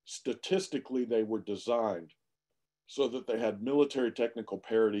 Statistically, they were designed so that they had military technical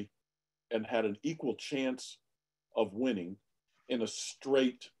parity and had an equal chance of winning in a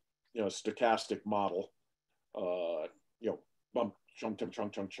straight, stochastic model. Bump, chunk, chunk,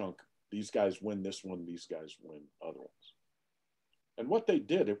 chunk, chunk, chunk. These guys win this one, these guys win other ones. And what they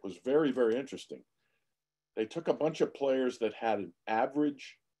did, it was very, very interesting. They took a bunch of players that had an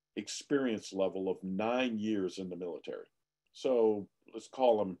average experience level of 9 years in the military. So let's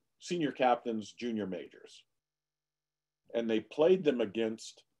call them senior captains, junior majors. And they played them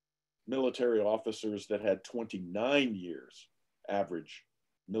against military officers that had 29 years average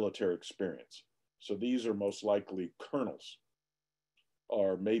military experience. So these are most likely colonels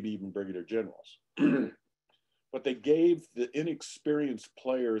or maybe even brigadier generals. But they gave the inexperienced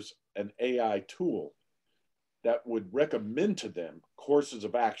players an AI tool that would recommend to them courses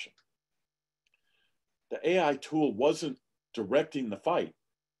of action. The AI tool wasn't directing the fight.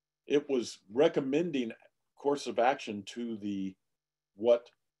 It was recommending course of action to what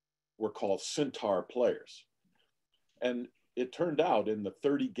were called centaur players. And it turned out in the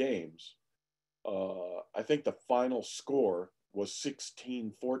 30 games, I think the final score was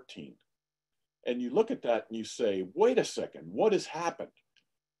 16-14. And you look at that and you say, wait a second, what has happened?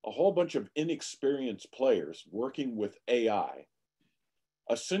 A whole bunch of inexperienced players working with AI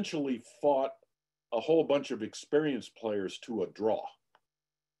essentially fought a whole bunch of experienced players to a draw.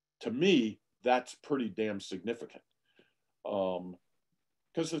 To me, that's pretty damn significant.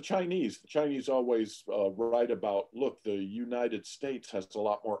 Because the Chinese always write about, look, the United States has a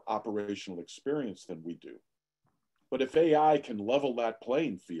lot more operational experience than we do. But if AI can level that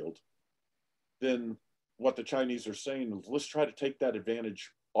playing field, then what the Chinese are saying is, let's try to take that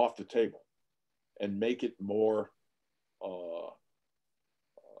advantage off the table and make it more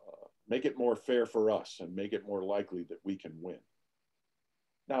fair for us and make it more likely that we can win.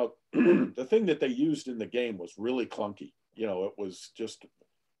 Now, the thing that they used in the game was really clunky. You know, it was just,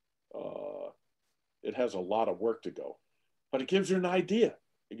 it has a lot of work to go, but it gives you an idea.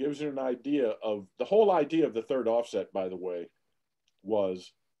 It gives you an idea of the whole idea of the third offset, by the way,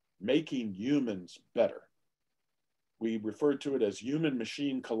 was making humans better. We referred to it as human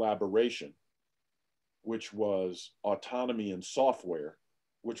machine collaboration, which was autonomy in software,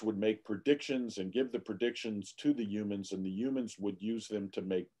 which would make predictions and give the predictions to the humans, and the humans would use them to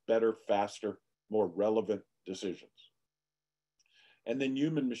make better, faster, more relevant decisions. And then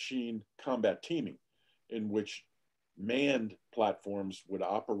human machine combat teaming, in which manned platforms would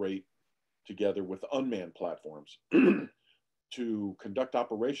operate together with unmanned platforms to conduct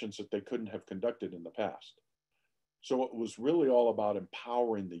operations that they couldn't have conducted in the past. So it was really all about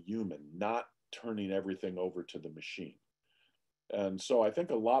empowering the human, not turning everything over to the machine. And so I think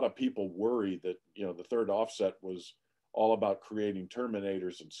a lot of people worry that, you know, the third offset was all about creating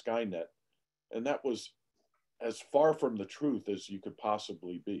Terminators and Skynet. And that was as far from the truth as you could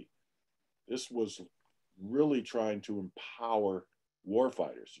possibly be. This was really trying to empower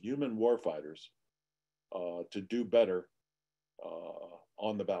warfighters, human warfighters, to do better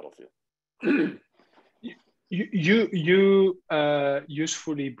on the battlefield. You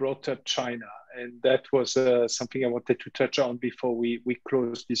usefully brought up China, and that was something I wanted to touch on before we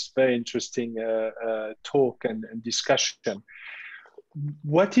close this very interesting talk and discussion.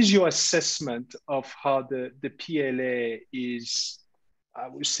 What is your assessment of how the PLA is, I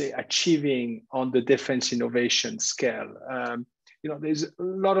would say, achieving on the defense innovation scale? You know, there's a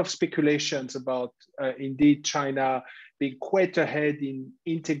lot of speculations about indeed China being quite ahead in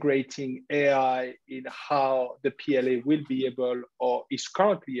integrating AI in how the PLA will be able or is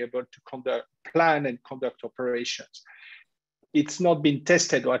currently able to plan and conduct operations. It's not been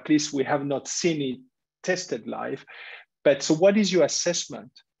tested, or at least we have not seen it tested live. But so what is your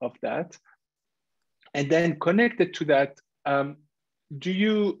assessment of that? And then connected to that, do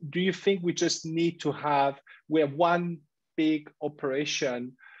you think we just need to we have one big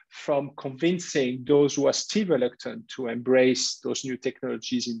operation from convincing those who are still reluctant to embrace those new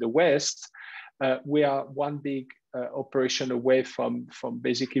technologies in the West? We are one big operation away from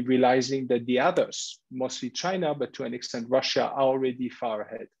basically realizing that the others, mostly China, but to an extent Russia, are already far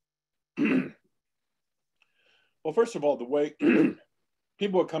ahead. Well, first of all, the way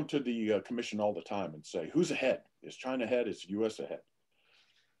people will come to the commission all the time and say, who's ahead? Is China ahead? Is the US ahead?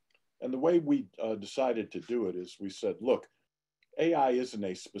 And the way we decided to do it is we said, look, AI isn't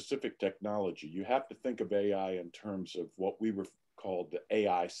a specific technology. You have to think of AI in terms of what we called the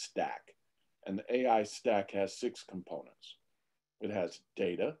AI stack. And the AI stack has 6 components. It has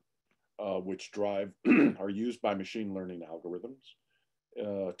data, which are used by machine learning algorithms,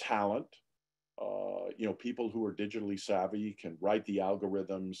 talent, you know, people who are digitally savvy can write the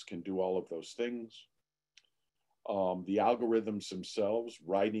algorithms, can do all of those things. The algorithms themselves,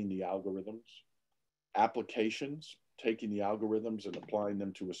 writing the algorithms, applications, taking the algorithms and applying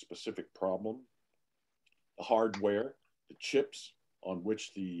them to a specific problem, the hardware, the chips on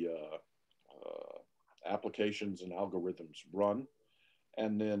which the applications and algorithms run,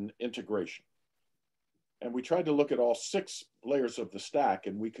 and then integration. And we tried to look at all 6 layers of the stack,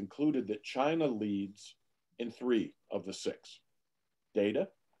 and we concluded that China leads in 3 of the 6: data,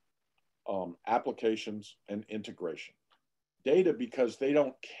 applications, and integration. Data, because they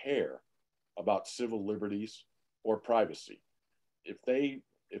don't care about civil liberties or privacy. If the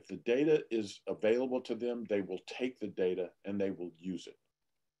data is available to them, they will take the data and they will use it.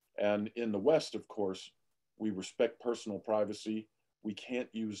 And in the West, of course, we respect personal privacy. We can't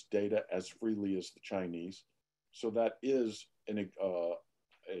use data as freely as the Chinese. So that is an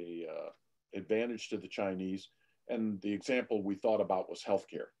advantage to the Chinese. And the example we thought about was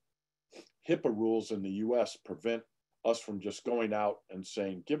healthcare. HIPAA rules in the US prevent us from just going out and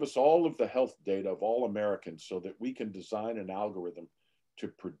saying, give us all of the health data of all Americans so that we can design an algorithm to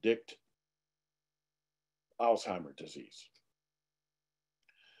predict Alzheimer's disease.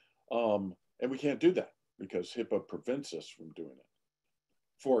 And we can't do that because HIPAA prevents us from doing it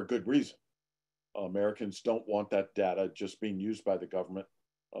for a good reason. Americans don't want that data just being used by the government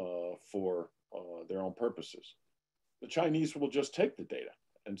for their own purposes. The Chinese will just take the data.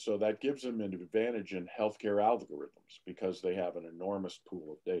 And so that gives them an advantage in healthcare algorithms because they have an enormous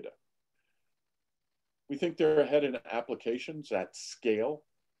pool of data. We think they're ahead in applications at scale.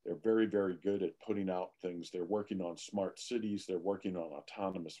 They're very, very good at putting out things. They're working on smart cities. They're working on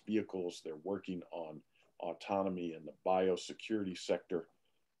autonomous vehicles. They're working on autonomy in the biosecurity sector.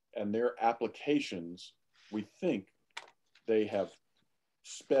 And their applications, we think they have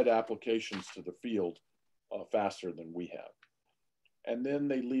sped applications to the field faster than we have. And then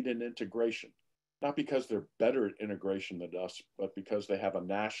they lead in integration, not because they're better at integration than us, but because they have a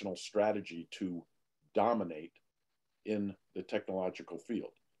national strategy to dominate in the technological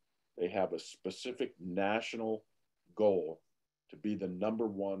field. They have a specific national goal to be the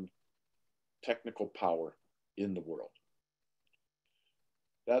 #1 technical power in the world.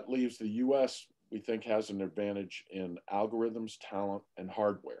 That leaves the US, we think, has an advantage in algorithms, talent, and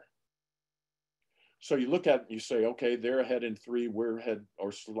hardware. So you look at it and you say, okay, they're ahead in 3, we're ahead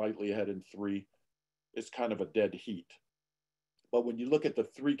or slightly ahead in 3. It's kind of a dead heat. But when you look at the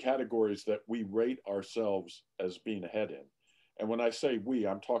 3 categories that we rate ourselves as being ahead in, and when I say we,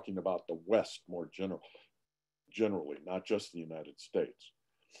 I'm talking about the West more generally, not just the United States.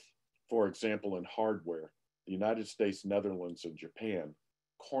 For example, in hardware, the United States, Netherlands, and Japan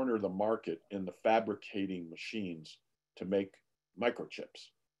corner the market in the fabricating machines to make microchips.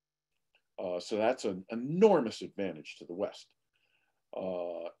 So that's an enormous advantage to the West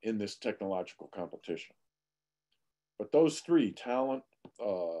in this technological competition. But those 3, talent,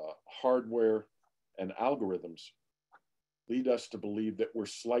 hardware, and algorithms, lead us to believe that we're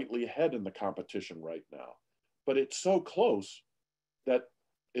slightly ahead in the competition right now. But it's so close that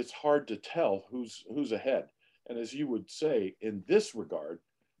it's hard to tell who's ahead. And as you would say, in this regard,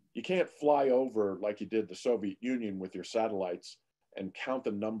 you can't fly over like you did the Soviet Union with your satellites and count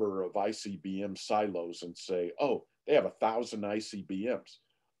the number of ICBM silos and say, oh, they have 1,000 ICBMs.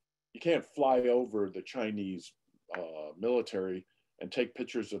 You can't fly over the Chinese military and take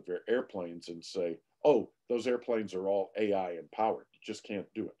pictures of their airplanes and say, oh, those airplanes are all AI empowered. You just can't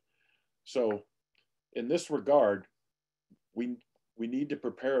do it. So in this regard, we need to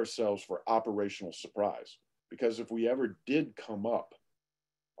prepare ourselves for operational surprise, because if we ever did come up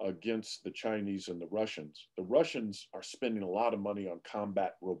against the Chinese and the Russians are spending a lot of money on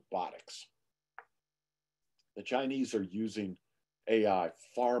combat robotics. The Chinese are using AI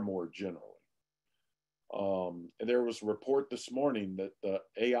far more generally. And there was a report this morning that the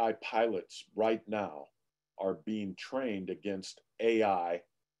AI pilots right now are being trained against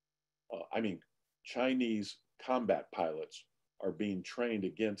Chinese combat pilots are being trained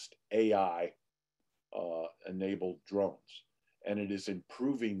against AI enabled drones, and it is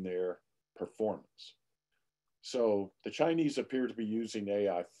improving their performance. So the Chinese appear to be using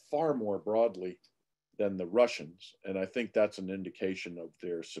AI far more broadly than the Russians, and I think that's an indication of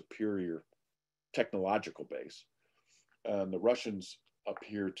their superior technological base. And the Russians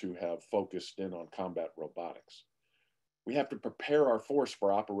appear to have focused in on combat robotics. We have to prepare our force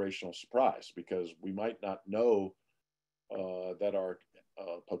for operational surprise, because we might not know that our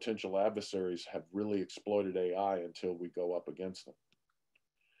potential adversaries have really exploited AI until we go up against them.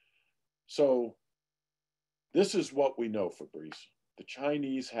 So this is what we know, Fabrice. The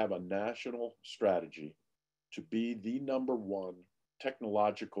Chinese have a national strategy to be the #1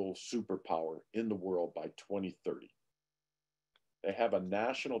 technological superpower in the world by 2030. They have a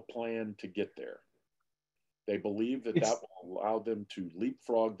national plan to get there. They believe that that will allow them to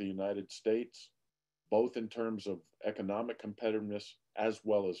leapfrog the United States, both in terms of economic competitiveness as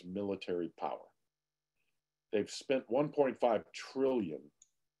well as military power. They've spent 1.5 trillion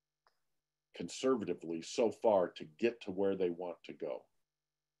conservatively so far to get to where they want to go.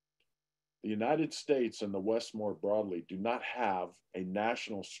 The United States and the West more broadly do not have a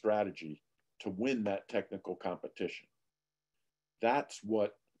national strategy to win that technical competition. That's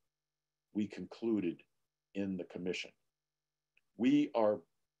what we concluded in the commission. We are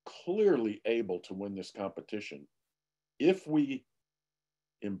clearly able to win this competition if we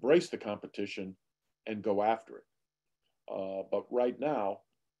embrace the competition and go after it. But right now,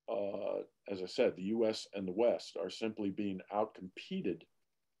 as I said, the US and the West are simply being outcompeted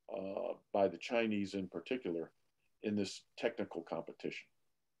by the Chinese in particular in this technical competition.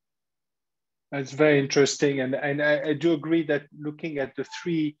 That's very interesting. And I do agree that looking at the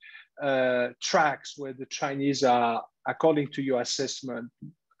 3 tracks where the Chinese are, according to your assessment,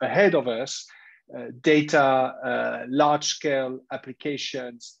 ahead of us, data, large-scale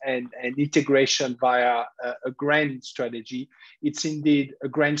applications, and integration via a grand strategy, it's indeed a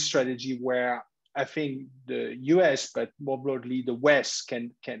grand strategy where I think the US, but more broadly the West,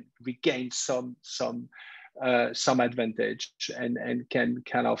 can regain some advantage and can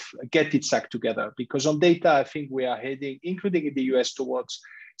kind of get its act together. Because on data, I think we are heading, including in the US, towards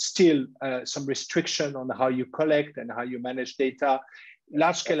still some restriction on how you collect and how you manage data.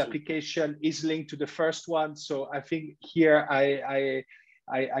 Large scale application is linked to the first one. So I think here I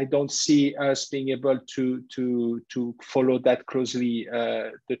don't see us being able to follow that closely,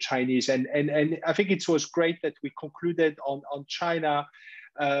 the Chinese. And I think it was great that we concluded on China,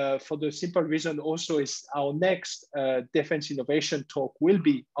 for the simple reason also is our next defense innovation talk will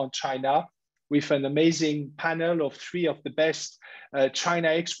be on China, with an amazing panel of 3 of the best China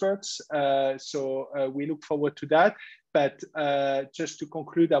experts. So we look forward to that. But just to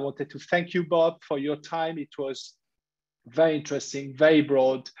conclude, I wanted to thank you, Bob, for your time. It was very interesting, very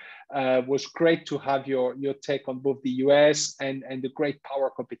broad. Was great to have your take on both the US and the great power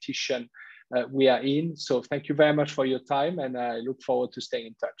competition we are in. So thank you very much for your time, and I look forward to staying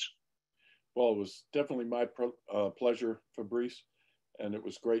in touch. Well, it was definitely my pleasure, Fabrice, and it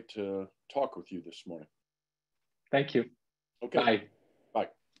was great to talk with you this morning. Thank you. Okay. Bye. Bye.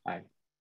 Bye.